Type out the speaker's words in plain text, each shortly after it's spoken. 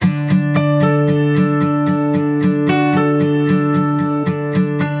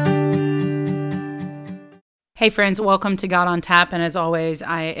Hey friends, welcome to God on Tap, and as always,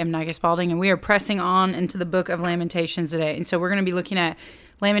 I am Nike Spalding, and we are pressing on into the book of Lamentations today. And so we're going to be looking at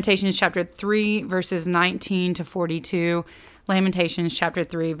Lamentations chapter 3, verses 19 to 42. Lamentations chapter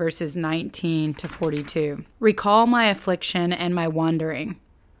 3, verses 19 to 42. Recall my affliction and my wandering,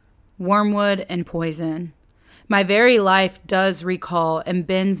 wormwood and poison. My very life does recall and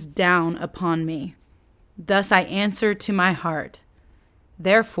bends down upon me. Thus I answer to my heart.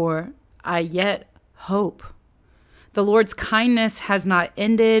 Therefore I yet hope. The Lord's kindness has not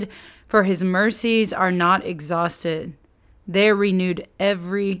ended, for his mercies are not exhausted. They are renewed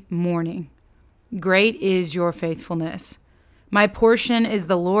every morning. Great is your faithfulness. My portion is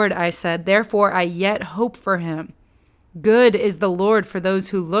the Lord, I said, therefore I yet hope for him. Good is the Lord for those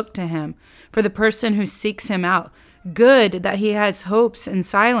who look to him, for the person who seeks him out. Good that he has hopes in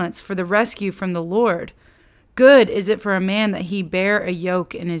silence for the rescue from the Lord. Good is it for a man that he bear a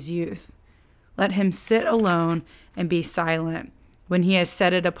yoke in his youth. Let him sit alone and be silent when he has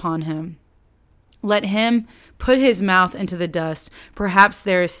set it upon him. Let him put his mouth into the dust. Perhaps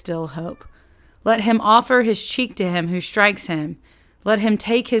there is still hope. Let him offer his cheek to him who strikes him. Let him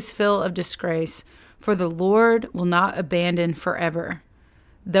take his fill of disgrace, for the Lord will not abandon forever.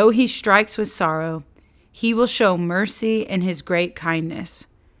 Though he strikes with sorrow, he will show mercy in his great kindness.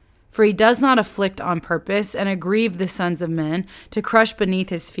 For he does not afflict on purpose and aggrieve the sons of men, to crush beneath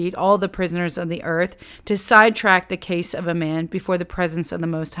his feet all the prisoners of the earth, to sidetrack the case of a man before the presence of the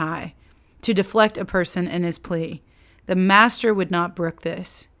Most High, to deflect a person in his plea. The master would not brook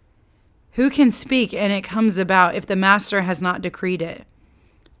this. Who can speak and it comes about if the master has not decreed it?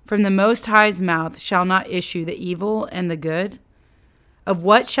 From the Most High's mouth shall not issue the evil and the good? Of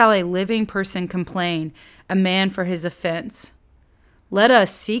what shall a living person complain, a man for his offense? Let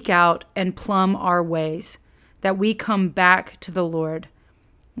us seek out and plumb our ways, that we come back to the Lord.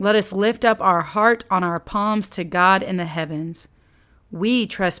 Let us lift up our heart on our palms to God in the heavens. We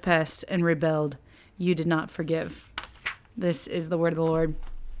trespassed and rebelled. You did not forgive. This is the word of the Lord.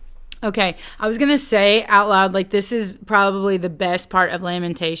 Okay, I was going to say out loud, this is probably the best part of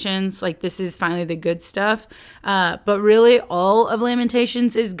Lamentations. This is finally the good stuff. But really, all of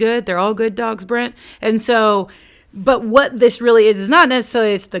Lamentations is good. They're all good dogs, Brent. And so... But what this really is not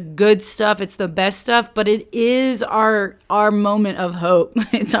necessarily it's the good stuff, it's the best stuff, but it is our moment of hope.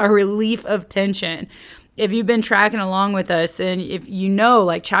 It's our relief of tension. If you've been tracking along with us, and if you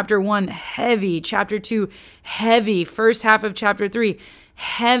know, chapter 1, heavy, chapter 2, heavy, first half of chapter 3,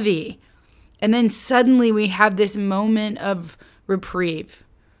 heavy. And then suddenly we have this moment of reprieve.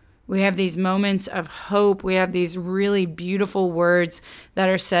 We have these moments of hope. We have these really beautiful words that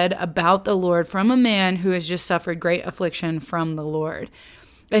are said about the Lord from a man who has just suffered great affliction from the Lord.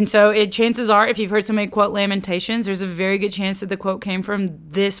 And so chances are, if you've heard somebody quote Lamentations, there's a very good chance that the quote came from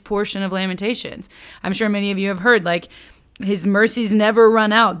this portion of Lamentations. I'm sure many of you have heard, his mercies never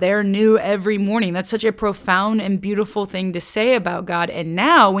run out. They're new every morning. That's such a profound and beautiful thing to say about God. And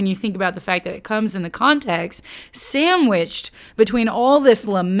now when you think about the fact that it comes in the context, sandwiched between all this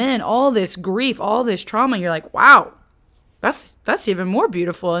lament, all this grief, all this trauma, you're like, wow, that's even more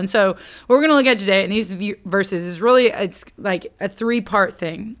beautiful. And so what we're going to look at today in these verses is really, it's like a 3-part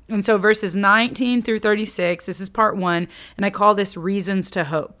thing. And so verses 19 through 36, this is part 1, and I call this reasons to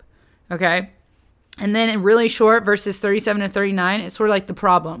hope. Okay? And then in really short, verses 37 to 39, it's sort of like the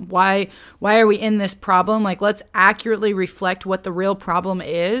problem. Why are we in this problem? Let's accurately reflect what the real problem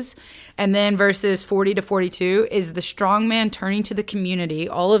is. And then verses 40 to 42 is the strong man turning to the community,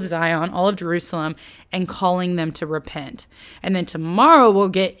 all of Zion, all of Jerusalem, and calling them to repent. And then tomorrow we'll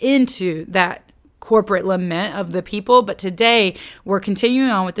get into that corporate lament of the people, but today we're continuing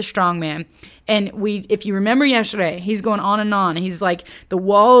on with the strong man. And if you remember yesterday, he's going on and on. He's the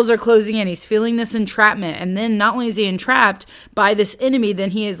walls are closing in. He's feeling this entrapment. And then not only is he entrapped by this enemy,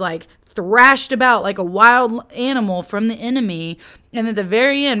 then he is thrashed about like a wild animal from the enemy. And at the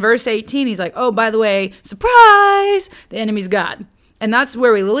very end, verse 18, he's like, oh, by the way, surprise, the enemy's God. And that's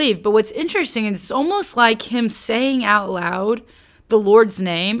where we leave. But what's interesting is it's almost like him saying out loud the Lord's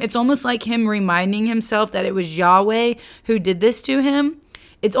name. It's almost like him reminding himself that it was Yahweh who did this to him.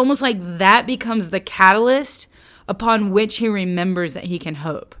 It's almost like that becomes the catalyst upon which he remembers that he can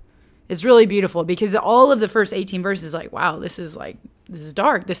hope. It's really beautiful because all of the first 18 verses wow, this is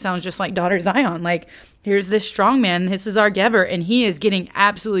dark. This sounds just like daughter Zion. Here's this strong man. This is our Gever. And he is getting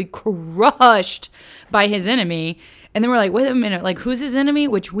absolutely crushed by his enemy. And then we're like, wait a minute, who's his enemy?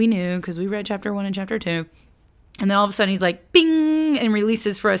 Which we knew because we read chapter 1 and chapter 2. And then all of a sudden he's like, bing, and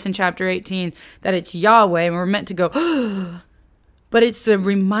releases for us in chapter 18 that it's Yahweh. And we're meant to go, but it's the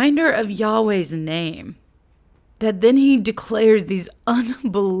reminder of Yahweh's name. that then he declares these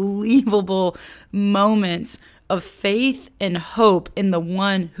unbelievable moments of faith and hope in the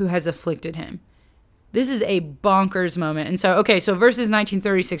one who has afflicted him. This is a bonkers moment. And so, so verses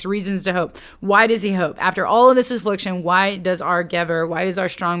 1936, reasons to hope. Why does he hope? After all of this affliction, why does our Gever, why does our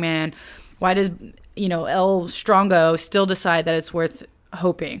strong man, why does, El Strongo still decide that it's worth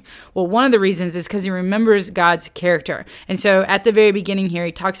hoping? Well, one of the reasons is because he remembers God's character. And so at the very beginning here,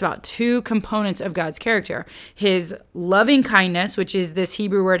 he talks about two components of God's character. His loving kindness, which is this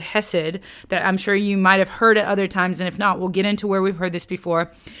Hebrew word hesed, that I'm sure you might have heard at other times. And if not, we'll get into where we've heard this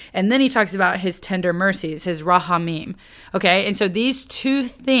before. And then he talks about his tender mercies, his rahamim. Okay. And so these two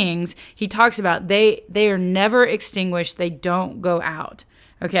things he talks about, they are never extinguished. They don't go out.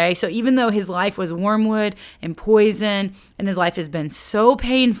 Okay, so even though his life was wormwood and poison and his life has been so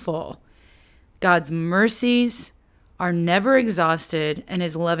painful, God's mercies are never exhausted and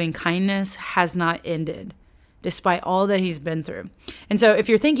his loving kindness has not ended, despite all that he's been through. And so if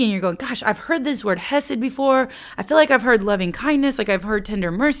you're thinking, you're going, gosh, I've heard this word hesed before. I feel like I've heard loving kindness, like I've heard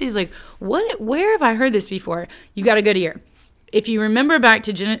tender mercies. Like, where have I heard this before? You got to go to here. If you remember back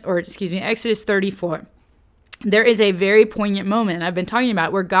to Exodus 34, there is a very poignant moment I've been talking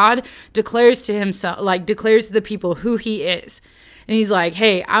about where God declares to himself, declares to the people who he is. And he's like,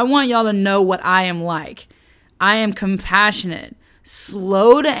 hey, I want y'all to know what I am like. I am compassionate,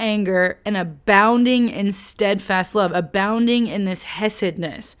 slow to anger, and abounding in steadfast love, abounding in this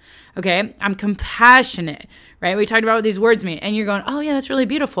hesedness. Okay, I'm compassionate, right? We talked about what these words mean. And you're going, oh yeah, that's really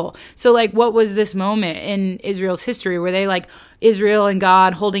beautiful. So what was this moment in Israel's history where they Israel and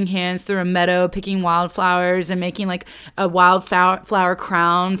God holding hands through a meadow, picking wildflowers and making a wildflower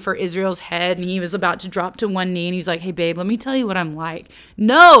crown for Israel's head. And he was about to drop to one knee and he's like, hey babe, let me tell you what I'm like.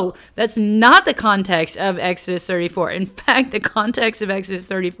 No, that's not the context of Exodus 34. In fact, the context of Exodus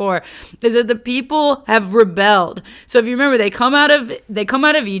 34 is that the people have rebelled. So if you remember, they come out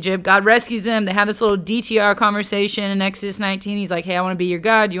of Egypt, God rescues them. They have this little DTR conversation in Exodus 19. He's like, hey, I want to be your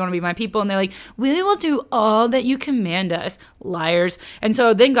God. Do you want to be my people? And they're like, we will do all that you command us. Liars. And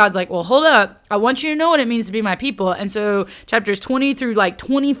so then God's like, well, hold up. I want you to know what it means to be my people. And so chapters 20 through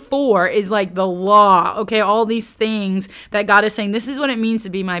 24 is the law. Okay. All these things that God is saying, this is what it means to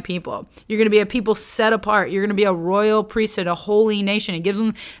be my people. You're going to be a people set apart. You're going to be a royal priesthood, a holy nation. He gives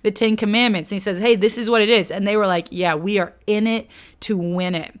them the 10 commandments and he says, hey, this is what it is. And they were like, yeah, we are in it to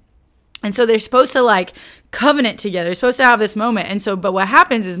win it. And so they're supposed to covenant together. They're supposed to have this moment. And so, but what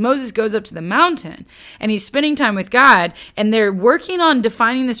happens is Moses goes up to the mountain and he's spending time with God and they're working on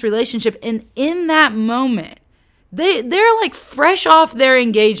defining this relationship. And in that moment, they're fresh off their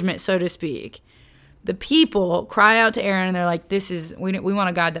engagement, so to speak. The people cry out to Aaron and they're like, we want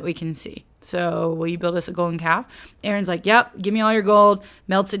a God that we can see. So will you build us a golden calf? Aaron's like, yep, give me all your gold,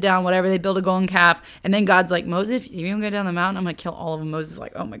 melts it down, whatever. They build a golden calf. And then God's like, Moses, if you even go down the mountain, I'm going to kill all of them. Moses is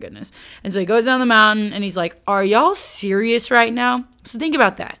like, oh my goodness. And so he goes down the mountain and he's like, are y'all serious right now? So think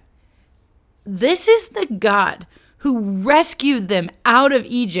about that. This is the God who rescued them out of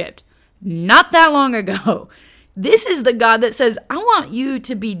Egypt not that long ago. This is the God that says, I want you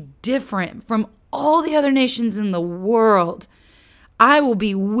to be different from all the other nations in the world. I will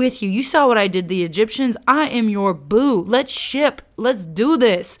be with you. You saw what I did to the Egyptians. I am your boo. Let's ship. Let's do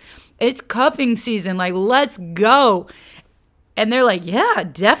this. It's cuffing season. Let's go. And they're like, yeah,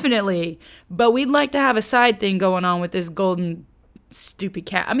 definitely. But we'd like to have a side thing going on with this golden stupid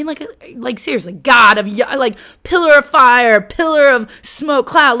cat. I mean, seriously, God of, pillar of fire, pillar of smoke,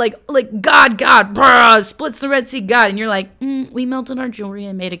 cloud, God, brah, splits the Red Sea, God. And you're like, we melted our jewelry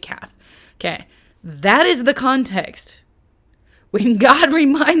and made a calf. Okay. That is the context. When God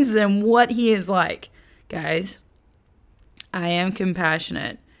reminds them what he is like, guys, I am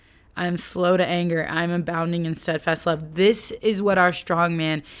compassionate. I'm slow to anger. I'm abounding in steadfast love. This is what our strong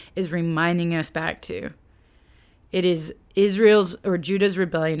man is reminding us back to. It is Israel's or Judah's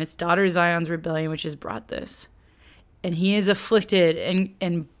rebellion. It's daughter Zion's rebellion, which has brought this. And he is afflicted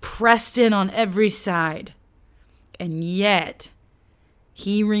and pressed in on every side. And yet,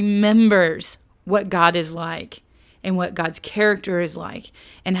 he remembers what God is like. And what God's character is like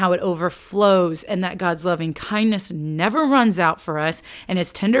and how it overflows and that God's loving kindness never runs out for us and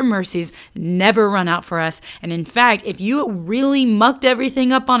his tender mercies never run out for us. And in fact, if you really mucked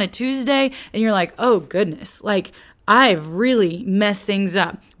everything up on a Tuesday and you're like, oh goodness, I've really messed things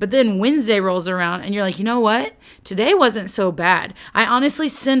up. But then Wednesday rolls around and you're like, you know what? Today wasn't so bad. I honestly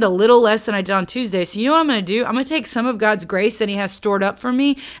sinned a little less than I did on Tuesday. So you know what I'm going to do? I'm going to take some of God's grace that he has stored up for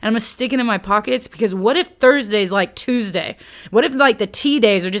me and I'm going to stick it in my pockets, because what if Thursday's like Tuesday? What if like the T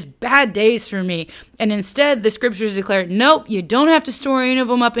days are just bad days for me? And instead the scriptures declare, nope, you don't have to store any of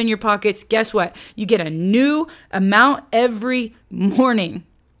them up in your pockets. Guess what? You get a new amount every morning.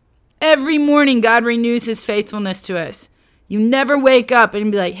 Every morning, God renews his faithfulness to us. You never wake up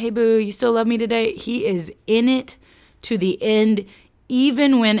and be like, hey, boo, you still love me today? He is in it to the end,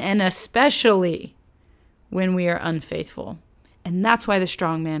 even when and especially when we are unfaithful. And that's why the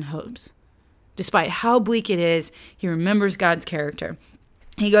strong man hopes. Despite how bleak it is, he remembers God's character.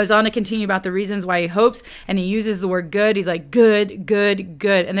 He goes on to continue about the reasons why he hopes, and he uses the word good. He's like, good, good,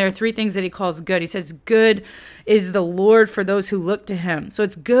 good. And there are three things that he calls good. He says, good is the Lord for those who look to him. So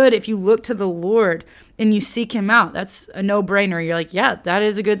it's good if you look to the Lord and you seek him out. That's a no-brainer. You're like, yeah, that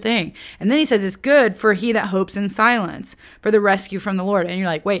is a good thing. And then he says, it's good for he that hopes in silence, for the rescue from the Lord. And you're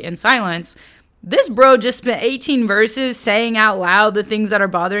like, wait, in silence? This bro just spent 18 verses saying out loud the things that are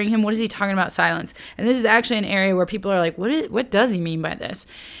bothering him. What is he talking about silence? And this is actually an area where people are like, what does he mean by this?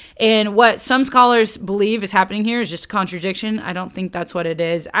 And what some scholars believe is happening here is just a contradiction. I don't think that's what it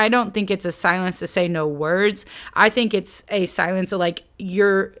is. I don't think it's a silence to say no words. I think it's a silence of like,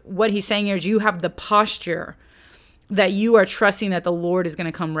 what he's saying here is you have the posture that you are trusting that the Lord is going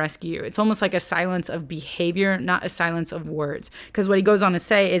to come rescue you. It's almost like a silence of behavior, not a silence of words. Because what he goes on to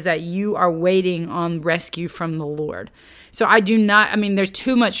say is that you are waiting on rescue from the Lord. So there's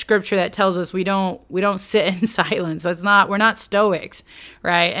too much scripture that tells us we don't sit in silence. We're not Stoics,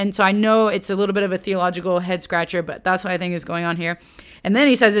 right? And so I know it's a little bit of a theological head scratcher, but that's what I think is going on here. And then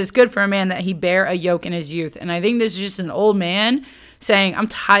he says it's good for a man that he bear a yoke in his youth. And I think this is just an old man saying, I'm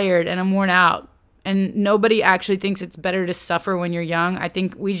tired and I'm worn out. And nobody actually thinks it's better to suffer when you're young. I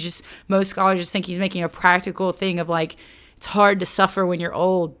think most scholars just think he's making a practical thing of like, it's hard to suffer when you're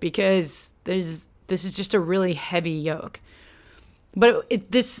old because this is just a really heavy yoke. But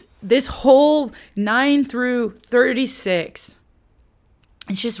this whole 9 through 36,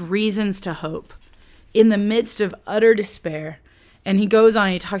 it's just reasons to hope in the midst of utter despair. And he goes on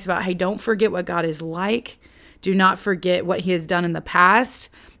and he talks about, hey, don't forget what God is like. Do not forget what he has done in the past.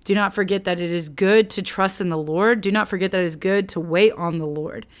 Do not forget that it is good to trust in the Lord. Do not forget that it is good to wait on the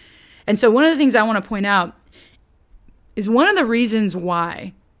Lord. And so one of the things I want to point out is one of the reasons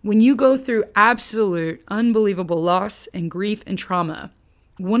why when you go through absolute unbelievable loss and grief and trauma,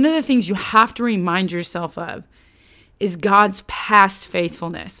 one of the things you have to remind yourself of is God's past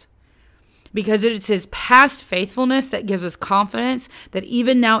faithfulness. Because it's his past faithfulness that gives us confidence that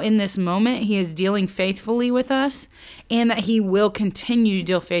even now in this moment, he is dealing faithfully with us and that he will continue to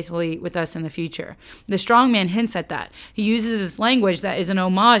deal faithfully with us in the future. The strong man hints at that. He uses this language that is an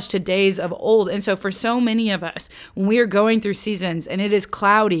homage to days of old. And so for so many of us, when we are going through seasons and it is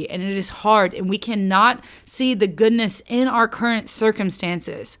cloudy and it is hard and we cannot see the goodness in our current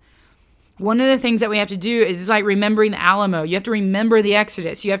circumstances, one of the things that we have to do is like remembering the Alamo. You have to remember the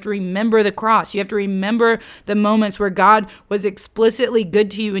Exodus. You have to remember the cross. You have to remember the moments where God was explicitly good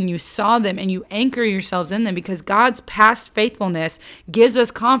to you and you saw them and you anchor yourselves in them, because God's past faithfulness gives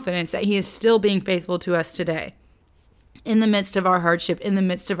us confidence that he is still being faithful to us today in the midst of our hardship, in the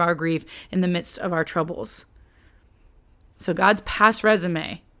midst of our grief, in the midst of our troubles. So God's past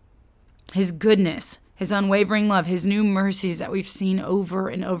resume, his goodness, his unwavering love, his new mercies that we've seen over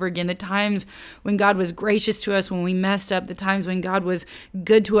and over again, the times when God was gracious to us when we messed up, the times when God was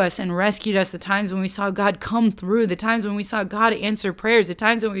good to us and rescued us, the times when we saw God come through, the times when we saw God answer prayers, the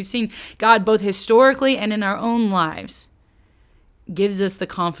times when we've seen God both historically and in our own lives, gives us the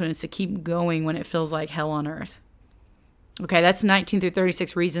confidence to keep going when it feels like hell on earth. Okay, that's 19 through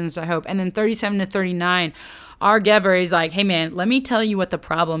 36 reasons to hope. And then 37 to 39, our Gever is like, hey man, let me tell you what the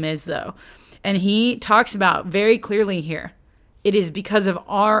problem is though. And he talks about very clearly here, it is because of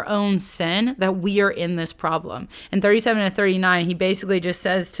our own sin that we are in this problem. In 37 to 39, he basically just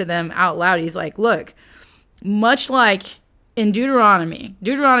says to them out loud, he's like, look, much like in Deuteronomy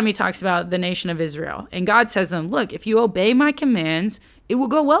talks about the nation of Israel. And God says to them, look, if you obey my commands, it will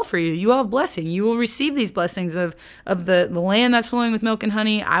go well for you. You will have blessing. You will receive these blessings of the land that's flowing with milk and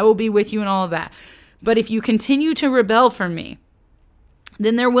honey. I will be with you and all of that. But if you continue to rebel from me,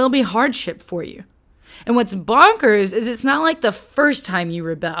 then there will be hardship for you. And what's bonkers is it's not like the first time you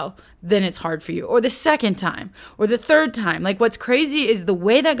rebel, then it's hard for you, or the second time, or the third time. Like what's crazy is the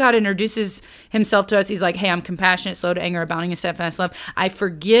way that God introduces himself to us. He's like, hey, I'm compassionate, slow to anger, abounding in steadfast love. I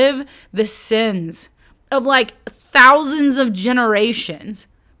forgive the sins of like thousands of generations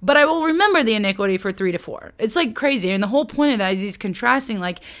but I will remember the iniquity for 3 to 4. It's like crazy. And the whole point of that is he's contrasting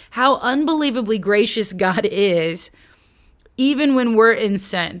like how unbelievably gracious God is, even when we're in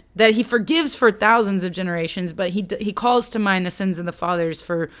sin, that he forgives for thousands of generations, but he calls to mind the sins of the fathers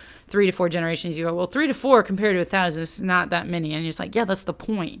for 3 to 4 generations. You go, well, 3 to 4 compared to 1,000 is not that many. And you're just like, yeah, that's the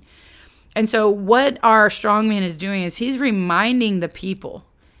point. And so what our strong man is doing is he's reminding the people,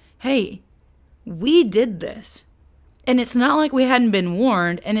 hey, we did this. And it's not like we hadn't been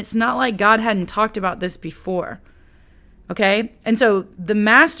warned, and it's not like God hadn't talked about this before. Okay? And so the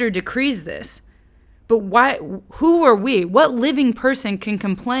master decrees this. But why? Who are we? What living person can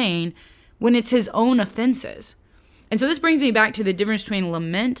complain when it's his own offenses? And so this brings me back to the difference between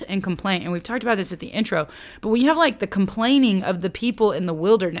lament and complaint. And we've talked about this at the intro. But when you have like the complaining of the people in the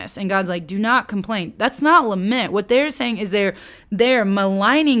wilderness, and God's like, do not complain. That's not lament. What they're saying is they're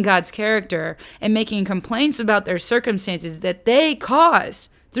maligning God's character and making complaints about their circumstances that they caused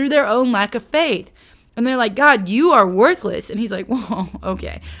through their own lack of faith. And they're like, God, you are worthless. And he's like, whoa,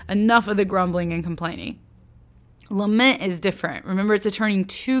 okay, enough of the grumbling and complaining. Lament is different. Remember, it's a turning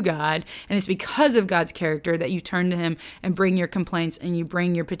to God, and it's because of God's character that you turn to him and bring your complaints and you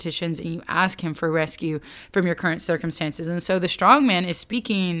bring your petitions and you ask him for rescue from your current circumstances. And so the strong man is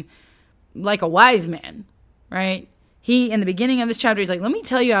speaking like a wise man, right? He, in the beginning of this chapter, he's like, let me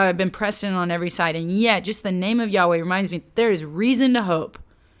tell you how I've been pressed in on every side. And yet, just the name of Yahweh reminds me there is reason to hope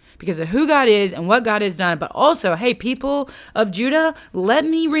because of who God is and what God has done. But also, hey, people of Judah, let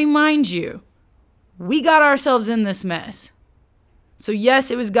me remind you, we got ourselves in this mess. So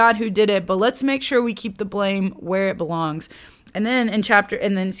yes, it was God who did it, but let's make sure we keep the blame where it belongs. And then in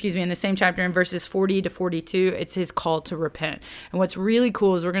the same chapter in verses 40 to 42, it's his call to repent. And what's really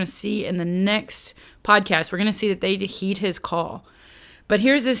cool is we're going to see in the next podcast, we're going to see that they heed his call. But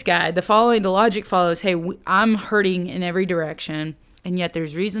here's this guy, the logic follows, hey, I'm hurting in every direction, and yet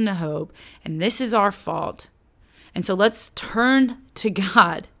there's reason to hope, and this is our fault. And so let's turn to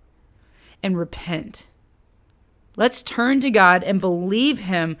God and repent. Let's turn to God and believe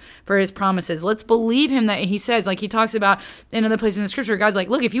him for his promises. Let's believe him that he says, like he talks about in other places in the scripture, God's like,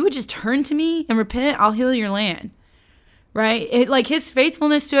 look, if you would just turn to me and repent, I'll heal your land. Right? Like his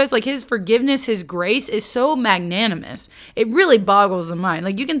faithfulness to us, like his forgiveness, his grace is so magnanimous. It really boggles the mind.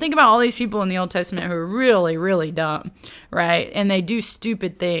 Like you can think about all these people in the Old Testament who are really, really dumb, right? And they do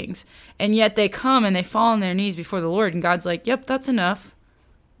stupid things. And yet they come and they fall on their knees before the Lord. And God's like, yep, that's enough.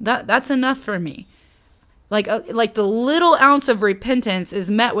 That's enough for me. Like the little ounce of repentance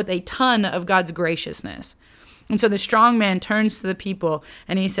is met with a ton of God's graciousness. And so the strong man turns to the people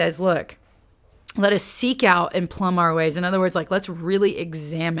and he says, look, let us seek out and plumb our ways. In other words, like, let's really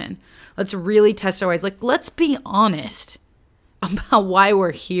examine. Let's really test our ways. Like, let's be honest about why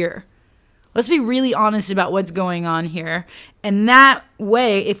we're here. Let's be really honest about what's going on here. And that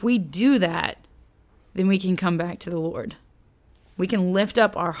way, if we do that, then we can come back to the Lord. We can lift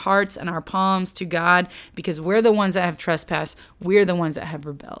up our hearts and our palms to God because we're the ones that have trespassed. We're the ones that have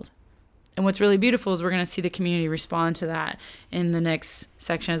rebelled. And what's really beautiful is we're going to see the community respond to that in the next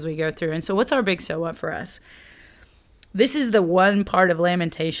section as we go through. And so what's our big so what for us? This is the one part of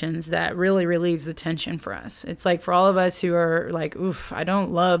Lamentations that really relieves the tension for us. It's like for all of us who are like, oof, I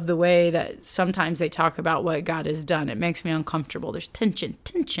don't love the way that sometimes they talk about what God has done. It makes me uncomfortable. There's tension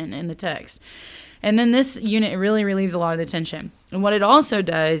in the text. And then this unit, it really relieves a lot of the tension. And what it also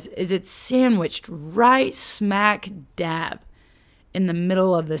does is it's sandwiched right smack dab in the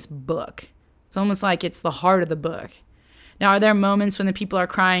middle of this book. It's almost like it's the heart of the book. Now, are there moments when the people are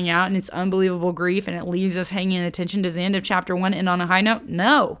crying out and it's unbelievable grief and it leaves us hanging in attention? Does the end of chapter 1 end on a high note?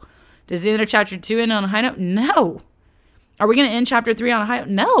 No. Does the end of chapter 2 end on a high note? No. Are we going to end chapter 3 on a high note?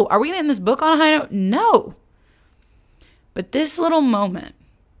 No. Are we going to end this book on a high note? No. But this little moment,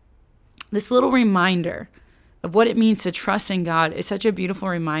 this little reminder of what it means to trust in God is such a beautiful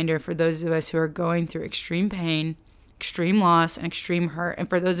reminder for those of us who are going through extreme pain, extreme loss, and extreme hurt, and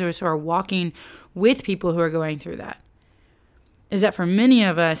for those of us who are walking with people who are going through that. Is that for many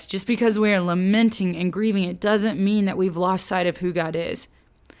of us, just because we are lamenting and grieving, it doesn't mean that we've lost sight of who God is.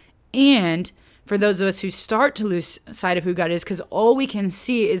 And for those of us who start to lose sight of who God is, because all we can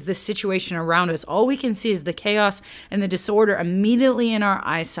see is the situation around us, all we can see is the chaos and the disorder immediately in our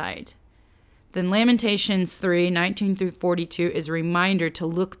eyesight, then Lamentations 3:19 through 42 is a reminder to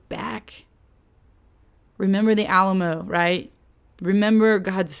look back. Remember the Alamo, right? Remember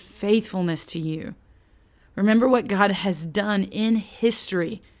God's faithfulness to you. Remember what God has done in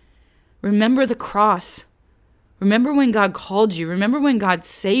history. Remember the cross. Remember when God called you. Remember when God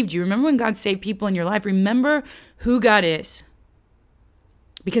saved you. Remember when God saved people in your life. Remember who God is.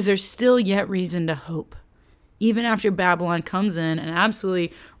 Because there's still yet reason to hope. even after Babylon comes in and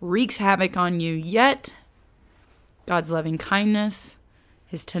absolutely wreaks havoc on you. Yet, God's loving kindness,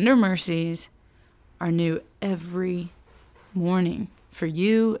 his tender mercies are new every morning for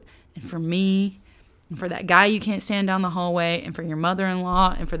you and for me and for that guy you can't stand down the hallway and for your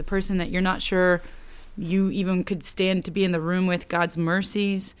mother-in-law and for the person that you're not sure you even could stand to be in the room with. God's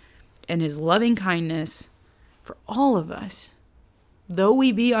mercies and his loving kindness for all of us, though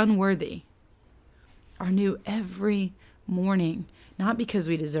we be unworthy, are new every morning. Not because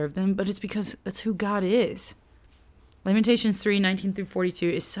we deserve them, but it's because that's who God is. Lamentations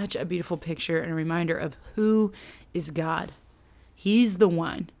 3:19-42 is such a beautiful picture and a reminder of who is God. He's the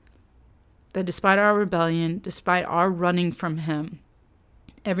one that despite our rebellion, despite our running from him,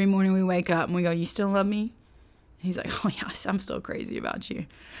 every morning we wake up and we go, you still love me? And he's like, oh yes, I'm still crazy about you.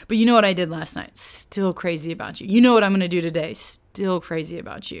 But you know what I did last night? Still crazy about you. You know what I'm going to do today? Still crazy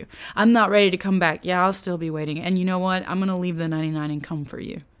about you. I'm not ready to come back. Yeah, I'll still be waiting. And you know what? I'm going to leave the 99 and come for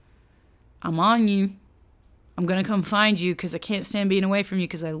you. I'm on you. I'm going to come find you because I can't stand being away from you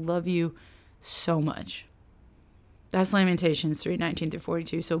because I love you so much. That's Lamentations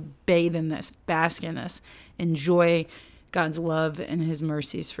 3:19-42. So bathe in this, bask in this, enjoy God's love and his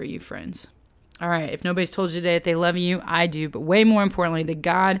mercies for you, friends. All right, if nobody's told you today that they love you, I do. But way more importantly, the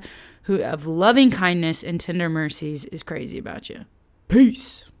God who of loving kindness and tender mercies is crazy about you.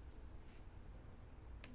 Peace.